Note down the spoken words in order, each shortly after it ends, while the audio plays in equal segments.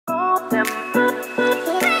Hello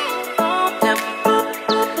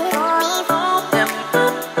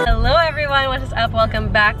everyone, what is up?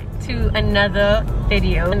 Welcome back to another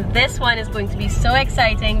video. And this one is going to be so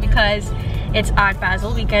exciting because it's Art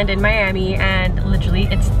Basel weekend in Miami, and literally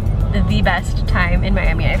it's the best time in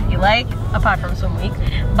Miami, I feel like, apart from swim week.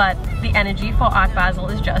 But the energy for Art Basel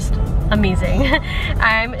is just amazing.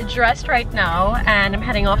 I'm dressed right now and I'm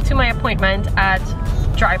heading off to my appointment at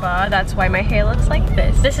Dry Bar. That's why my hair looks like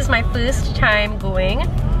this. This is my first time going,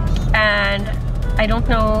 and I don't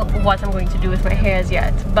know what I'm going to do with my hairs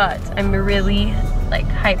yet, but I'm really like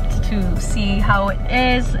hyped to see how it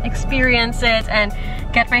is, experience it, and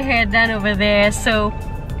get my hair done over there. So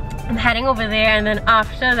I'm heading over there, and then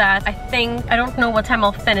after that, I don't know what time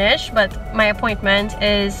I'll finish, but my appointment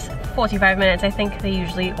is 45 minutes. I think they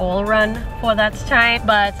usually all run for that time.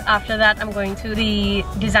 But after that, I'm going to the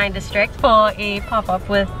design district for a pop-up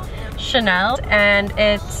with Chanel, and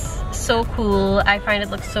it's so cool. I find it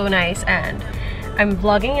looks so nice, and I'm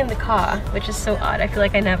vlogging in the car, which is so odd. I feel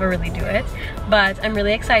like I never really do it, but I'm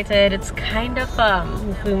really excited. It's kind of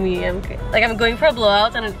gloomy. I'm going for a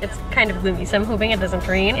blowout and it's kind of gloomy, so I'm hoping it doesn't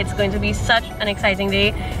rain. It's going to be such an exciting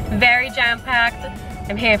day, very jam-packed.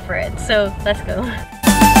 I'm here for it, so let's go.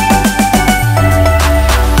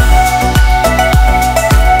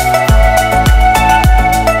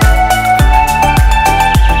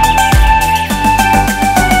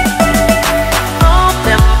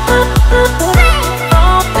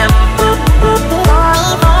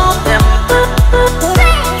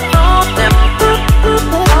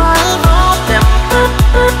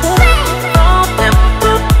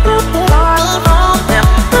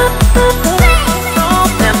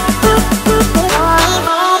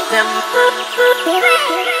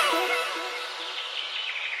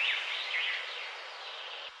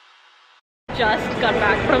 Just got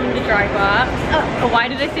back from the Dry Bar. Why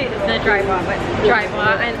did I say the Dry Bar? But Dry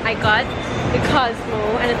Bar, and I got the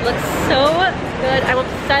Cosmo, and it looks so good. I'm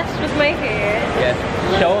obsessed with my hair. Yeah,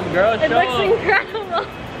 show them, girl. It looks incredible.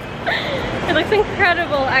 It looks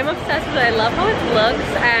incredible. I'm obsessed with it. I love how it looks,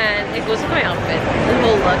 and it goes with my outfit, the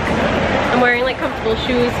whole look. I'm wearing like comfortable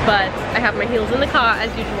shoes, but I have my heels in the car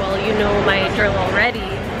as usual. You know my drill already.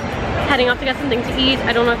 Heading off to get something to eat.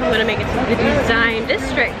 I don't know if I'm going to make it to the design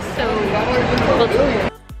district, so we'll see.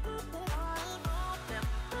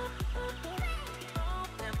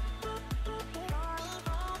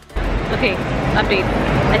 Okay, update.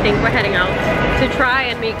 I think we're heading out to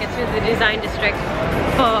try and make it to the design district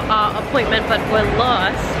for our appointment, but we're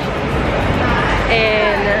lost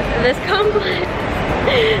in this complex.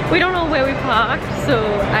 We don't know where we parked, so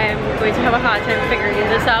I'm going to have a hard time figuring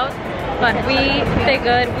this out. But we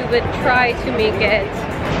figured we would try to make it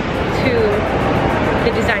to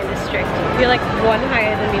the design district. We're like one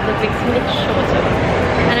higher than me, but makes me look shorter.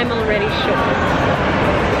 And I'm already short.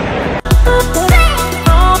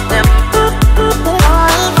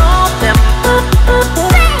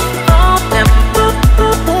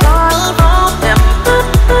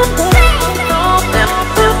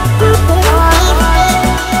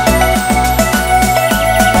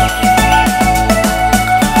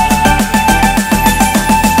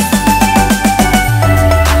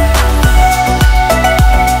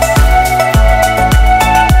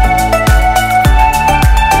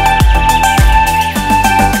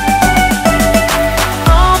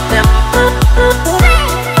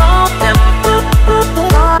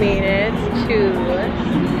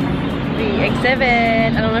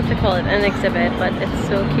 Exhibit. I don't know if to call it an exhibit, but it's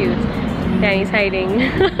so cute. Danny's hiding.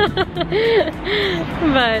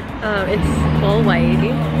 But it's all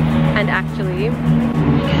white, and actually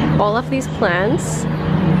all of these plants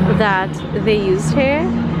that they used here,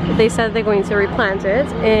 they said they're going to replant it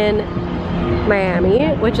in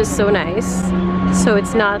Miami, which is so nice. So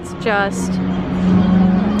it's not just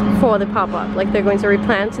for the pop-up, like they're going to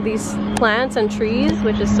replant these plants and trees,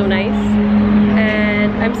 which is so nice.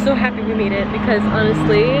 And I'm so happy we made it, because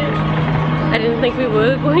honestly I didn't think we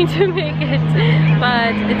were going to make it,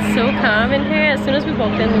 but it's so calm in here. As soon as we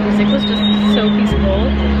walked in, the music was just so peaceful,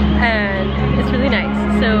 and it's really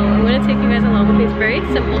nice. So I'm going to take you guys along with me. It's very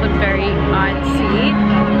simple but very artsy.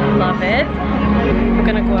 Love it. We're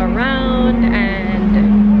gonna go around and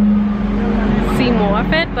see more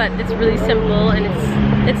of it, but it's really simple, and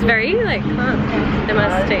it's very like calm. I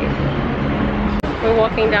must say. We're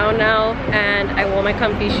walking down now, and I wore my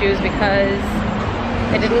comfy shoes because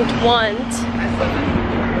I didn't want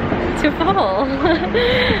to fall.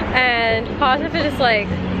 And part of it is like,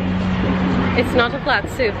 it's not a flat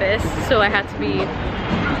surface, so I had to be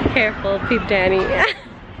careful. Peep Danny.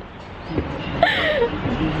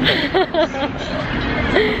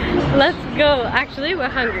 Let's go. Actually, we're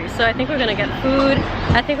hungry, so I think we're gonna get food.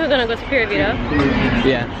 I think we're gonna go to Pura Vida.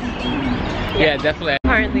 Yeah, definitely.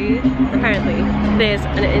 Apparently, there's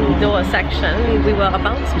an indoor section. We were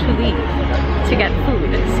about to leave to get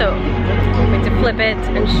food, so I'm going to flip it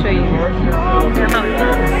and show you how it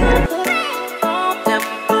looks.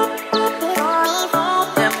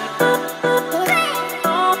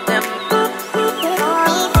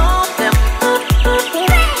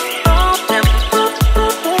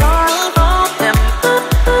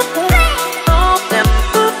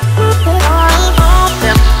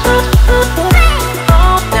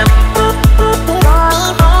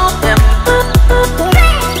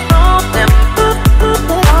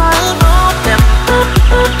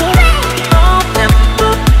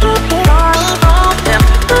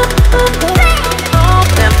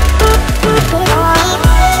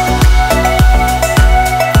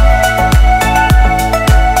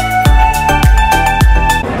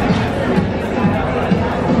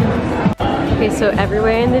 So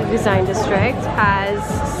everywhere in the design district has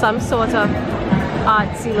some sort of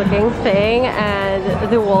artsy looking thing,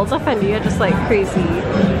 and the walls of Fendi are just like crazy.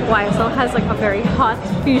 YSL has like a very hot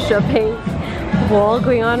fuchsia pink wall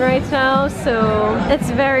going on right now, so it's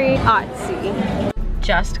very artsy.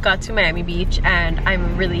 Just got to Miami Beach and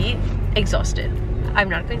I'm really exhausted. I'm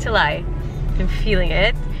not going to lie, I'm feeling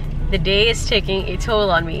it. The day is taking a toll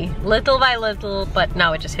on me, little by little, but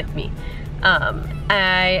now it just hit me.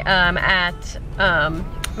 I am at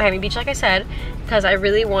Miami Beach, like I said, because I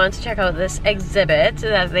really want to check out this exhibit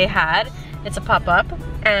that they had. It's a pop-up,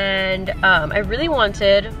 and I really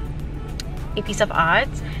wanted a piece of art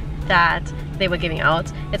that they were giving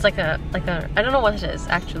out. It's like a I don't know what it is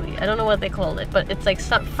actually. I don't know what they called it, but it's like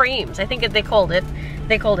some frames. I think they called it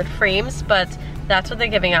frames, but that's what they're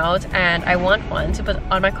giving out, and I want one to put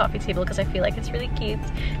on my coffee table because I feel like it's really cute.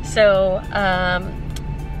 So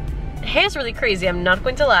hair's really crazy, I'm not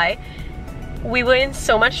going to lie. We were in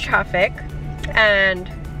so much traffic and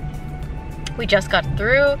we just got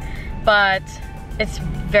through, but it's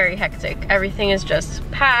very hectic. Everything is just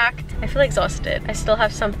packed. I feel exhausted. I still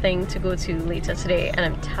have something to go to later today and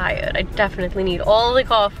I'm tired. I definitely need all the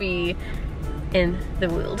coffee in the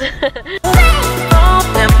world.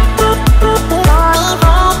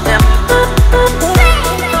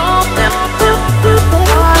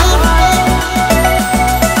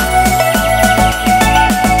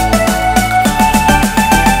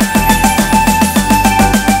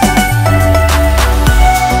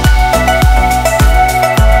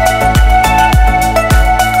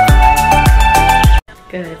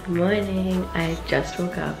 Good morning. I just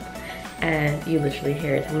woke up and you literally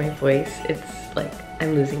hear it in my voice. It's like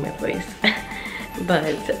I'm losing my voice.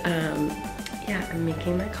 But yeah, I'm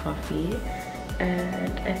making my coffee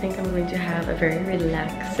and I think I'm going to have a very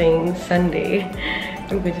relaxing Sunday.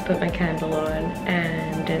 I'm going to put my candle on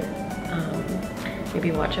and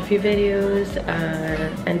maybe watch a few videos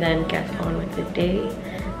and then get on with the day.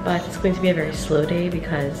 But it's going to be a very slow day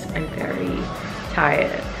because I'm very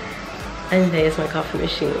tired. And there's my coffee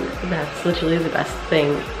machine. That's literally the best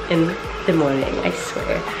thing in the morning, I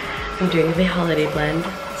swear. I'm doing the holiday blend,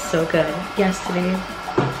 so good. Yesterday,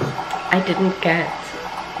 I didn't get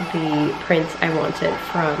the print I wanted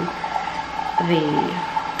from the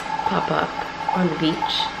pop-up on the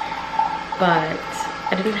beach, but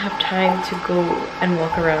I didn't have time to go and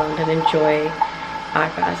walk around and enjoy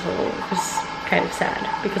Art Basel. It was kind of sad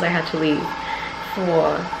because I had to leave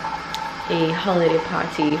for a holiday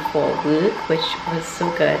party for work, which was so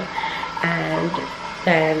good, and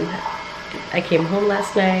then I came home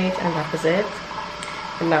last night and that was it.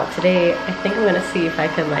 And now today I think I'm gonna see if I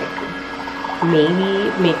can like maybe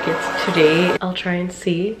make it today. I'll try and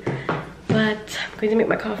see, but I'm going to make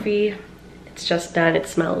my coffee. It's just done. It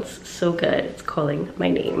smells so good. It's calling my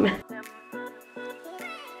name.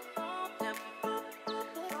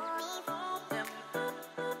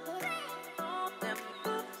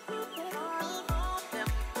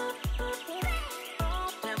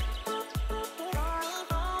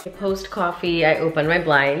 Post coffee, I opened my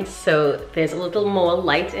blinds, so there's a little more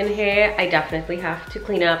light in here. I definitely have to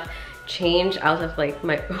clean up, change out of like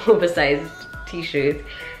my oversized t-shirt,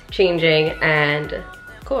 changing, and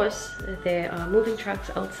of course there are moving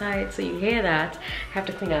trucks outside, so you hear that. I have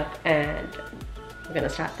to clean up and I'm gonna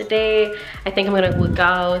start the day. I think I'm gonna work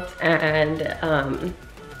out and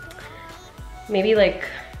maybe like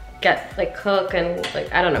cook and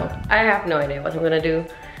like, I don't know. I have no idea what I'm gonna do,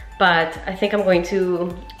 but I think I'm going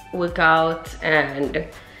to work out and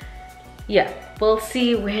yeah, we'll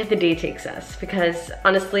see where the day takes us, because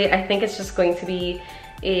honestly I think it's just going to be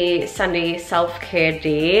a Sunday self-care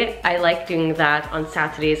day. I like doing that on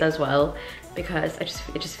Saturdays as well because it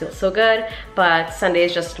just feels so good. But Sunday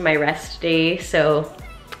is just my rest day, so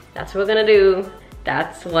that's what we're gonna do.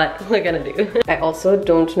 That's what we're gonna do. I also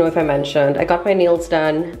don't know if I mentioned, I got my nails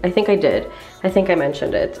done. I think I did. I think I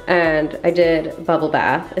mentioned it. And I did bubble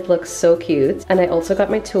bath. It looks so cute. And I also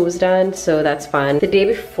got my toes done, so that's fun. The day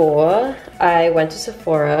before, I went to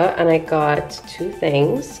Sephora and I got two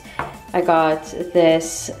things. I got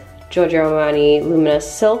this Giorgio Armani Luminous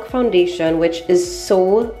Silk Foundation, which is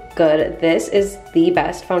so good. This is the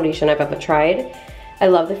best foundation I've ever tried. I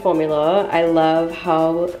love the formula. I love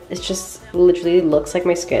how it just literally looks like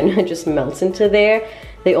my skin. It just melts into there.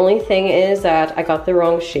 The only thing is that I got the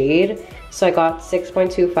wrong shade. So I got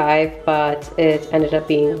 6.25, but it ended up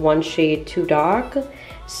being one shade too dark.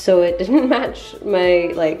 So it didn't match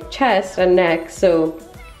my like chest and neck. So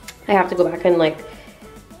I have to go back and like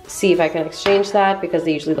see if I can exchange that because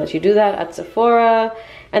they usually let you do that at Sephora.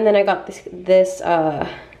 And then I got this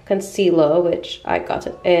concealer, which I got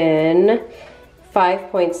it in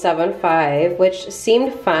 5.75, which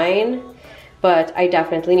seemed fine, but I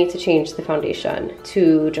definitely need to change the foundation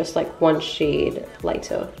to just like one shade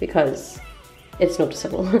lighter because it's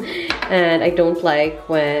noticeable. And I don't like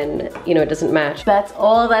when, you know, it doesn't match. That's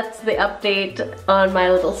all. That's the update on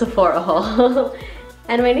my little Sephora haul.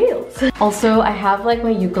 And my nails. Also, I have like my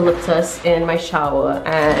eucalyptus in my shower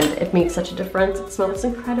and it makes such a difference. It smells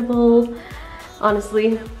incredible.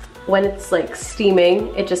 Honestly, when it's like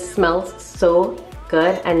steaming, it just smells so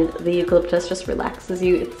good and the eucalyptus just relaxes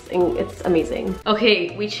you. It's amazing.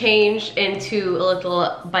 Okay, we changed into a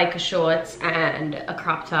little biker shorts and a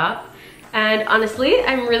crop top. And honestly,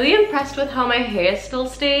 I'm really impressed with how my hair still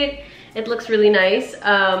stayed. It looks really nice.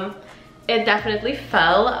 It definitely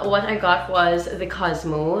fell. What I got was the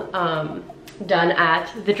Cosmo done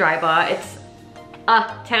at the Dry Bar. It's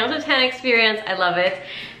a 10 out of 10 experience. I love it.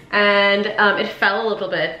 And it fell a little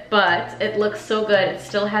bit, but it looks so good. It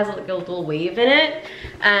still has like a little wave in it.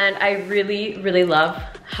 And I really love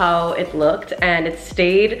how it looked and it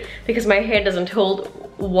stayed because my hair doesn't hold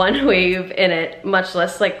one wave in it, much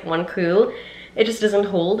less like one curl. It just doesn't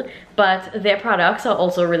hold. But their products are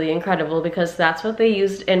also really incredible because that's what they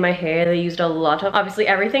used in my hair. They used a lot of, obviously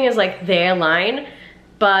everything is like their line,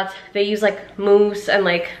 but they use like mousse and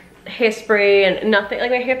like hairspray and nothing.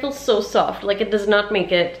 Like my hair feels so soft. Like it does not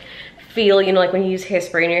make it feel, you know, like when you use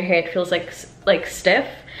hairspray in your hair, it feels like stiff.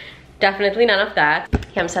 Definitely none of that.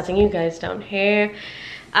 Okay, I'm setting you guys down here.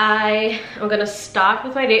 I am gonna start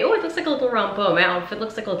with my day. Oh, it looks like a little romper. My outfit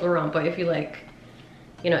looks like a little romper if you like,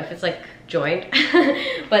 you know, if it's like joined.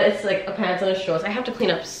 But it's like a pants and a shorts. I have to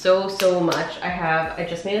clean up so much. I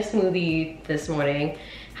just made a smoothie this morning.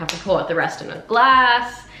 Have to pour out the rest in a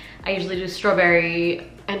glass. I usually do strawberry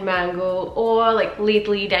and mango, or like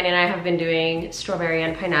lately Danny and I have been doing strawberry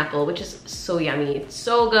and pineapple, which is so yummy. It's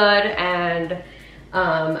so good. And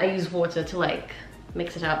I use water to like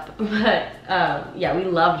mix it up. But yeah, we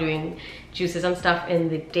love doing juices and stuff in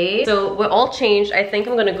the day. So we're all changed. I think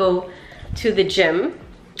I'm gonna go to the gym.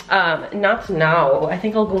 Not now. I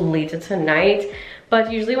think I'll go later tonight. But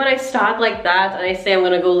usually when I start like that and I say I'm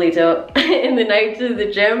gonna go later in the night to the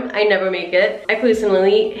gym, I never make it. I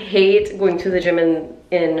personally hate going to the gym in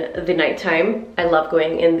the nighttime. I love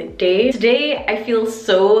going in the day. Today I feel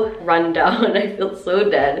so run down. I feel so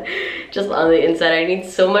dead just on the inside. I need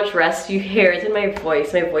so much rest. You hear it in my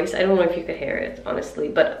voice. My voice, I don't know if you could hear it, honestly,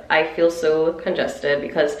 but I feel so congested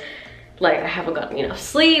because like I haven't gotten enough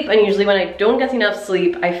sleep, and usually when I don't get enough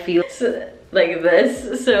sleep, I feel like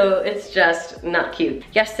this, so it's just not cute.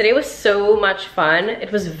 Yesterday was so much fun.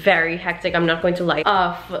 It was very hectic, I'm not going to lie,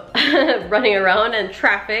 of running around and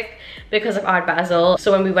traffic because of Art Basel.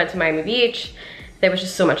 So when we went to Miami Beach, there was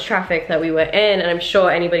just so much traffic that we were in, and I'm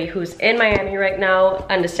sure anybody who's in Miami right now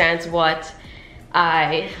understands what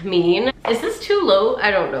I mean. Is this too low?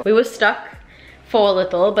 I don't know. We were stuck for a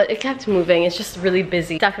little, but it kept moving. It's just really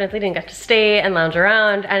busy. Definitely didn't get to stay and lounge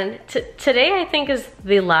around. And today I think is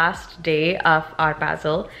the last day of Art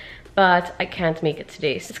Basel, but I can't make it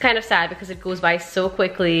today. So it's kind of sad because it goes by so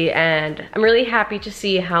quickly, and I'm really happy to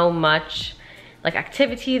see how much like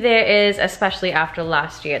activity there is, especially after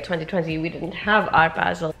last year, 2020, we didn't have Art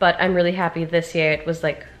Basel, but I'm really happy this year it was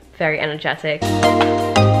like very energetic.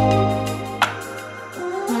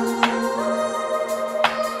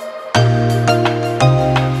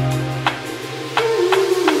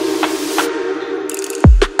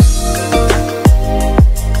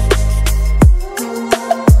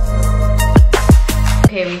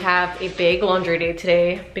 A big laundry day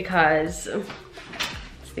today because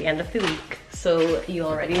it's the end of the week, so you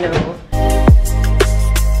already know.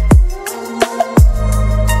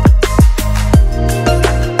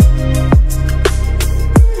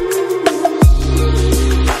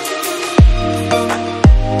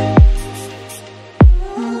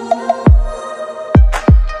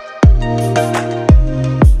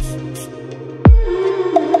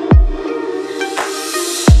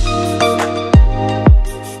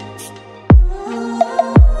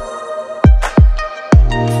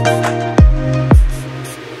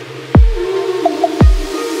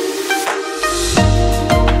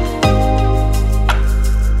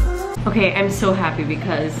 so happy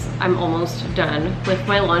because I'm almost done with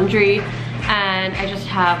my laundry and I just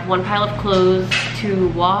have one pile of clothes to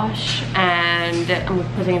wash and I'm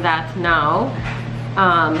putting that now.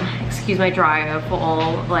 Excuse my dryer for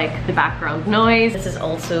all like the background noise. This is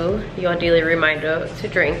also your daily reminder to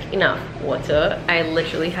drink enough water. I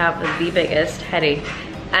literally have the biggest headache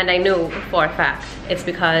and I know for a fact it's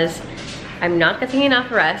because I'm not getting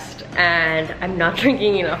enough rest and I'm not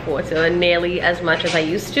drinking enough water, nearly as much as I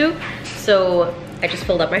used to. So I just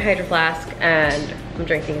filled up my hydro flask and I'm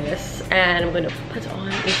drinking this and I'm gonna put on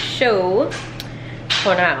a show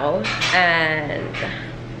for now and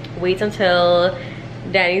wait until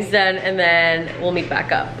Danny's done and then we'll meet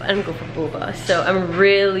back up and go for boba. So I'm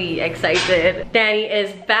really excited. Danny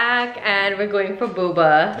is back and we're going for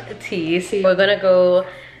boba tea. So we're gonna go,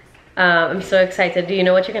 I'm so excited. Do you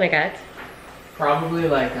know what you're gonna get? Probably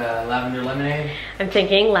like a lavender lemonade. I'm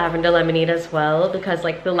thinking lavender lemonade as well because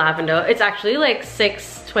like the lavender, it's actually like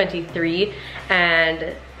 6:23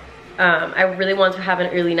 and I really want to have an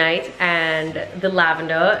early night and the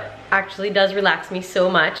lavender actually does relax me so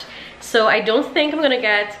much. So I don't think I'm gonna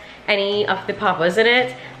get any of the poppers in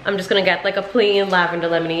it. I'm just gonna get like a plain lavender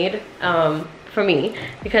lemonade for me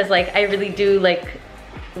because like I really do like,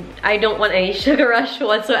 I don't want any sugar rush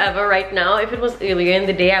whatsoever right now. If it was earlier in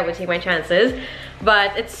the day, I would take my chances.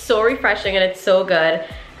 But it's so refreshing and it's so good.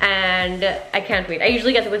 And I can't wait. I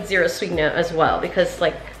usually get it with zero sweetener as well because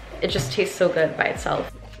like, it just tastes so good by itself.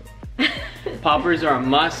 Poppers are a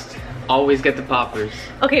must. Always get the poppers.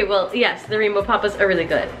 Okay, well, yes, the rainbow poppers are really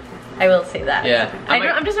good. I will say that. Yeah.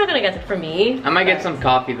 I'm just not gonna get it for me. I might get some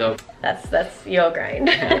coffee though. That's your grind.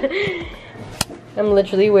 Yeah. I'm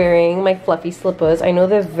literally wearing my fluffy slippers. I know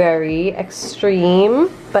they're very extreme,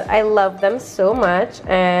 but I love them so much.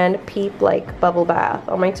 And peep like bubble bath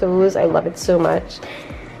on my toes. I love it so much.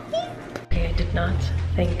 Okay, I did not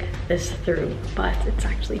think this through, but it's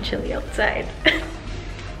actually chilly outside.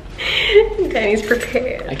 Danny's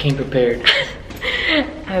prepared. I came prepared.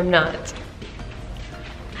 I'm not.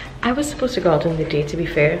 I was supposed to go out on the date to be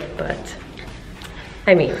fair, but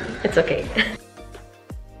I mean, it's okay.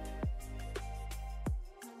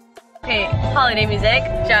 Okay, holiday music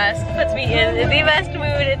just puts me in the best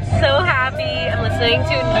mood. It's so happy. I'm listening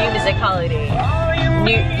to New Music Holiday.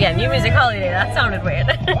 New Music Holiday. That sounded weird.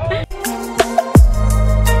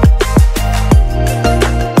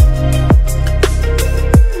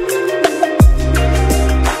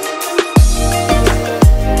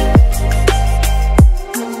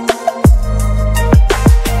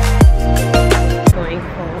 Going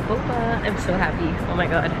for boba. I'm so happy. Oh my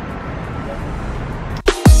god.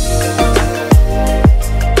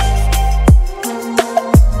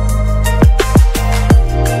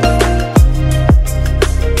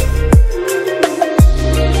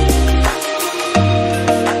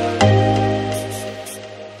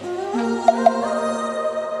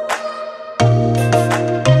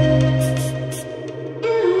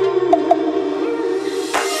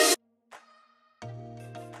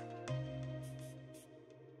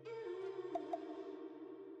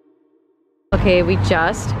 Okay, we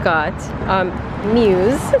just got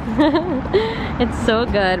Muse. It's so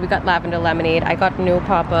good. We got lavender lemonade. I got no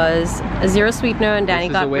poppers, zero sweetener, and Danny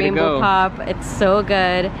got rainbow pop. It's so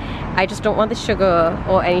good. I just don't want the sugar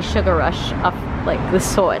or any sugar rush of like the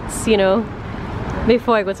sorts, you know,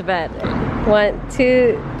 before I go to bed. 1,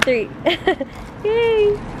 2, 3.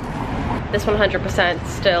 Yay! This 100%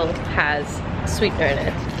 still has sweetener in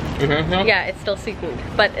it. Mm-hmm. Yeah, it's still sweetened,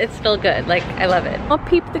 but it's still good. Like, I love it. I'll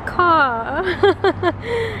peep the car.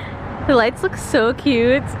 The lights look so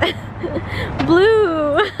cute.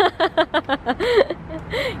 Blue.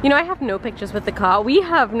 You know, I have no pictures with the car. We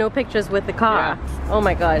have no pictures with the car. Yeah. Oh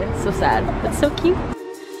my god, it's so sad. It's so cute.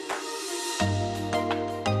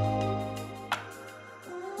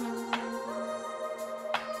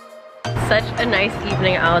 Such a nice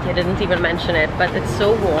evening out. I didn't even mention it, but it's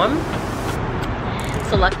so warm.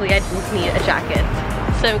 So luckily I didn't need a jacket.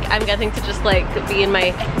 So I'm getting to just like be in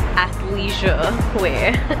my athleisure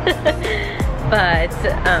wear. But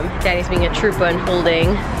Danny's being a trooper and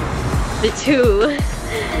holding the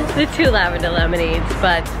two lavender lemonades.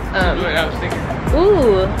 But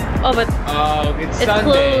ooh, oh, but it's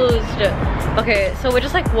closed. Okay, so we're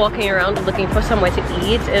just like walking around looking for somewhere to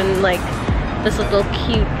eat in like this little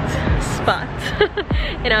cute spot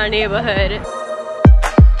in our neighborhood.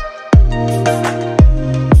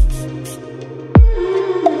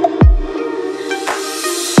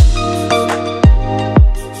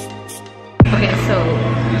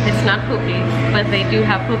 Not poke, but they do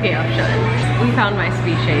have poke options. We found my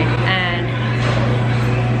species and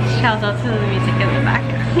shout out to the music in the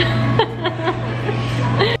background.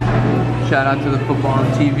 Shout out to the football on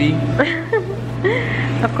TV.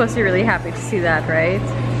 Of course you're really happy to see that, right?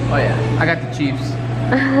 Oh yeah, I got the Chiefs.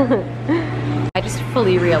 I just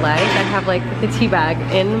fully realized I have like the tea bag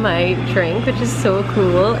in my drink, which is so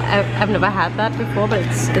cool. I've never had that before, but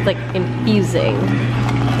it's like infusing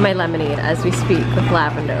my lemonade as we speak with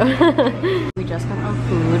lavender. We just got our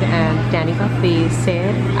food and Danny got the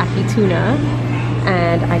seared ahi tuna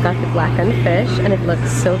and I got the blackened fish and it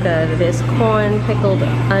looks so good. There's corn, pickled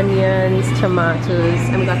onions, tomatoes,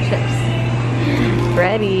 and we got chips.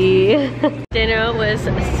 Ready. Dinner was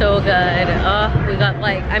so good. Oh, we got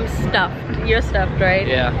like, I'm stuffed. You're stuffed, right?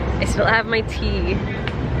 Yeah. I still have my tea.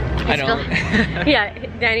 I know. Yeah,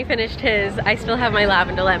 Danny finished his. I still have my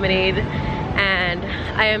lavender lemonade and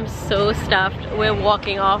I am so stuffed. We're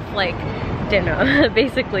walking off like dinner.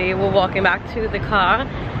 Basically, we're walking back to the car,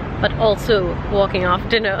 but also walking off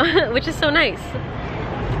dinner, which is so nice.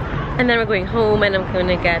 And then we're going home and I'm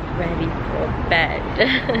gonna get ready for bed.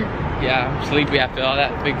 Yeah, I'm sleepy after all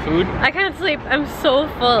that big food. I can't sleep. I'm so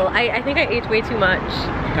full. I think I ate way too much.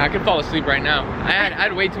 I could fall asleep right now. I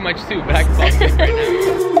had way too much too, but I could fall asleep right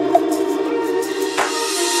now.